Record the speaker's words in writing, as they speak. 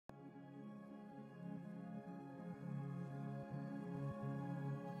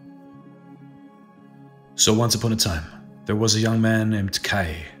So once upon a time, there was a young man named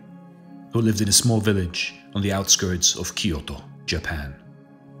Kai who lived in a small village on the outskirts of Kyoto, Japan.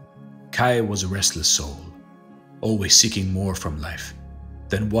 Kai was a restless soul, always seeking more from life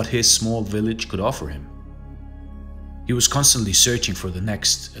than what his small village could offer him. He was constantly searching for the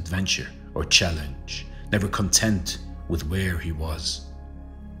next adventure or challenge, never content with where he was.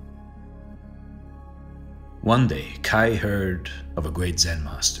 One day, Kai heard of a great Zen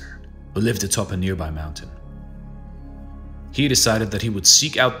master who lived atop a nearby mountain. He decided that he would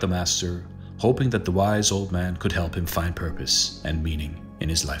seek out the master, hoping that the wise old man could help him find purpose and meaning in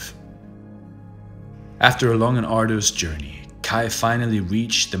his life. After a long and arduous journey, Kai finally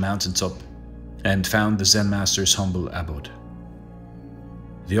reached the mountaintop and found the Zen master's humble abode.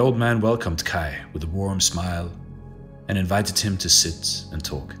 The old man welcomed Kai with a warm smile and invited him to sit and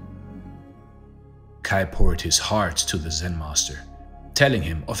talk. Kai poured his heart to the Zen master, telling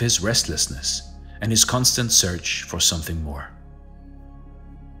him of his restlessness and his constant search for something more.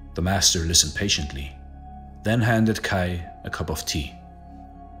 The master listened patiently, then handed Kai a cup of tea.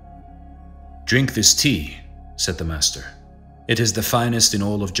 "Drink this tea," said the master. "It is the finest in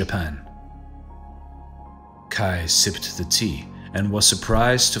all of Japan." Kai sipped the tea and was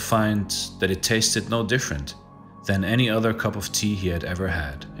surprised to find that it tasted no different than any other cup of tea he had ever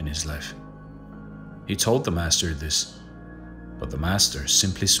had in his life. He told the master this, but the master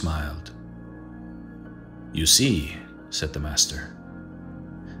simply smiled. "You see," said the master,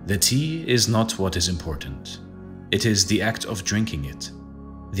 "the tea is not what is important. It is the act of drinking it,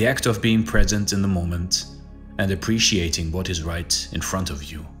 the act of being present in the moment and appreciating what is right in front of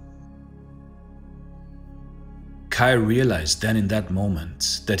you." Kai realized then in that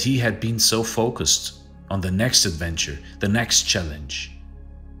moment that he had been so focused on the next adventure, the next challenge,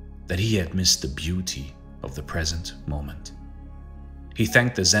 that he had missed the beauty of the present moment. He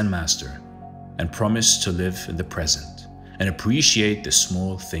thanked the Zen master and promised to live in the present and appreciate the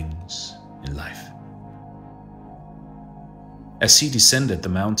small things in life. As he descended the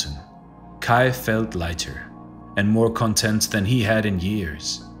mountain, Kai felt lighter and more content than he had in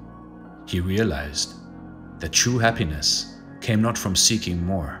years. He realized that true happiness came not from seeking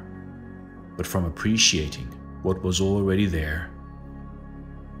more, but from appreciating what was already there.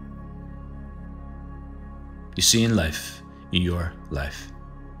 You see, in life, in your life,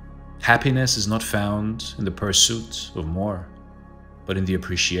 happiness is not found in the pursuit of more, but in the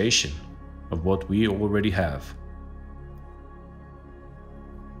appreciation of what we already have.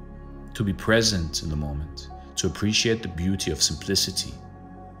 To be present in the moment, to appreciate the beauty of simplicity,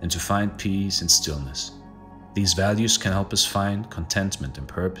 and to find peace and stillness. These values can help us find contentment and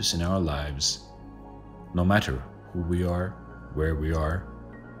purpose in our lives, no matter who we are, where we are,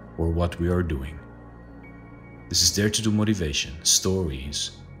 or what we are doing. This is Dare to Do Motivation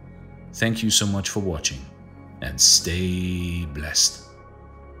Stories. Thank you so much for watching, and stay blessed.